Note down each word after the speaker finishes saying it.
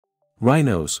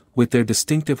Rhinos, with their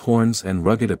distinctive horns and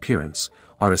rugged appearance,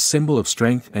 are a symbol of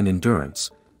strength and endurance,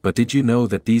 but did you know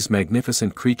that these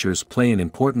magnificent creatures play an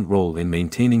important role in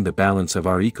maintaining the balance of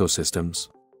our ecosystems?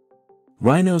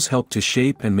 Rhinos help to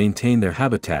shape and maintain their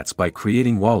habitats by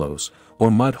creating wallows,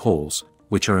 or mud holes,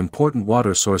 which are important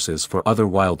water sources for other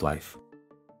wildlife.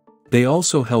 They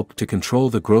also help to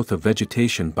control the growth of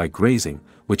vegetation by grazing,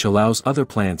 which allows other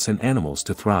plants and animals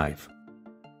to thrive.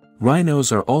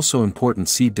 Rhinos are also important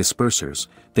seed dispersers.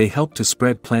 They help to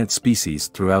spread plant species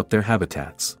throughout their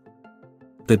habitats.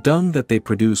 The dung that they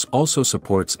produce also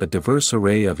supports a diverse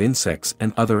array of insects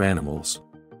and other animals.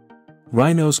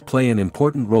 Rhinos play an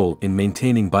important role in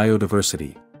maintaining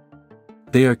biodiversity.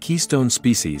 They are keystone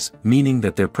species, meaning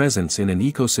that their presence in an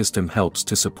ecosystem helps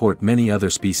to support many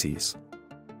other species.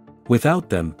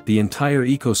 Without them, the entire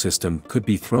ecosystem could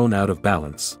be thrown out of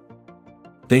balance.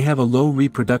 They have a low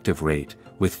reproductive rate,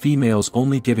 with females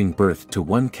only giving birth to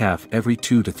one calf every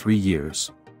 2 to 3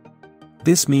 years.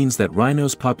 This means that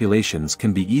rhinos' populations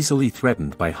can be easily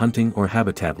threatened by hunting or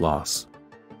habitat loss.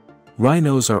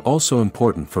 Rhinos are also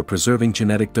important for preserving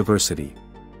genetic diversity.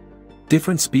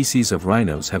 Different species of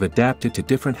rhinos have adapted to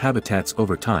different habitats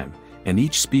over time, and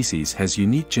each species has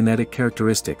unique genetic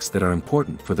characteristics that are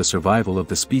important for the survival of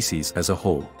the species as a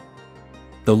whole.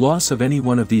 The loss of any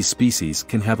one of these species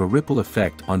can have a ripple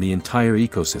effect on the entire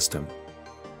ecosystem.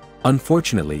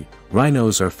 Unfortunately,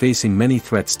 rhinos are facing many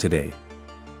threats today.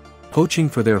 Poaching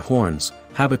for their horns,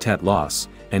 habitat loss,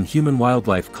 and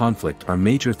human-wildlife conflict are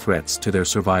major threats to their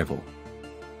survival.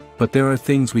 But there are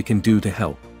things we can do to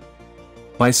help.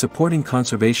 By supporting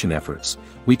conservation efforts,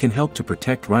 we can help to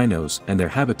protect rhinos and their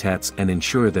habitats and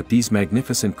ensure that these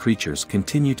magnificent creatures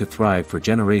continue to thrive for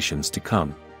generations to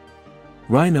come.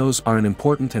 Rhinos are an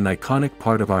important and iconic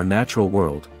part of our natural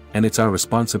world, and it's our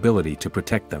responsibility to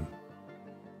protect them.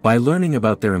 By learning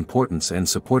about their importance and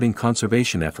supporting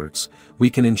conservation efforts, we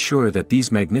can ensure that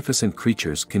these magnificent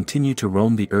creatures continue to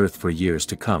roam the earth for years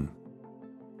to come.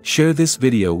 Share this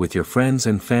video with your friends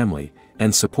and family,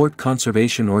 and support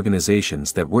conservation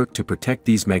organizations that work to protect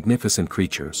these magnificent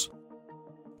creatures.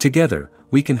 Together,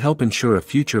 we can help ensure a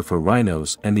future for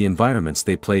rhinos and the environments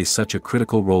they play such a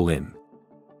critical role in.